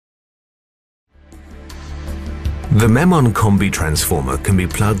The memon COMBI transformer can be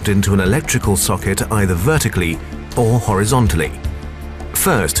plugged into an electrical socket either vertically or horizontally.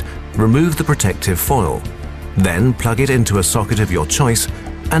 First, remove the protective foil. Then plug it into a socket of your choice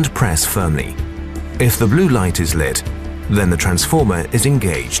and press firmly. If the blue light is lit, then the transformer is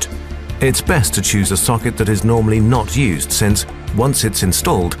engaged. It's best to choose a socket that is normally not used, since once it's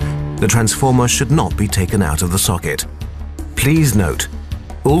installed, the transformer should not be taken out of the socket. Please note,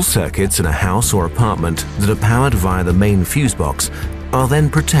 all circuits in a house or apartment that are powered via the main fuse box are then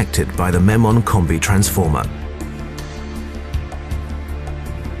protected by the memon COMBI transformer.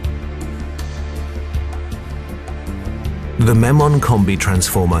 The memon COMBI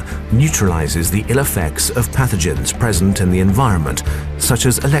transformer neutralizes the ill effects of pathogens present in the environment, such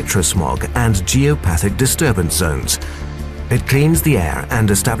as electrosmog and geopathic disturbance zones. It cleans the air and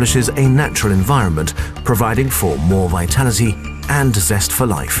establishes a natural environment, providing for more vitality and zest for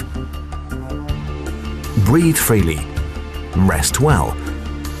life. Breathe freely. Rest well.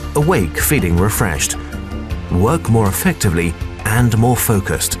 Awake feeling refreshed. Work more effectively and more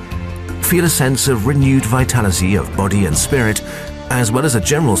focused. Feel a sense of renewed vitality of body and spirit, as well as a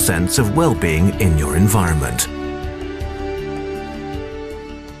general sense of well-being in your environment.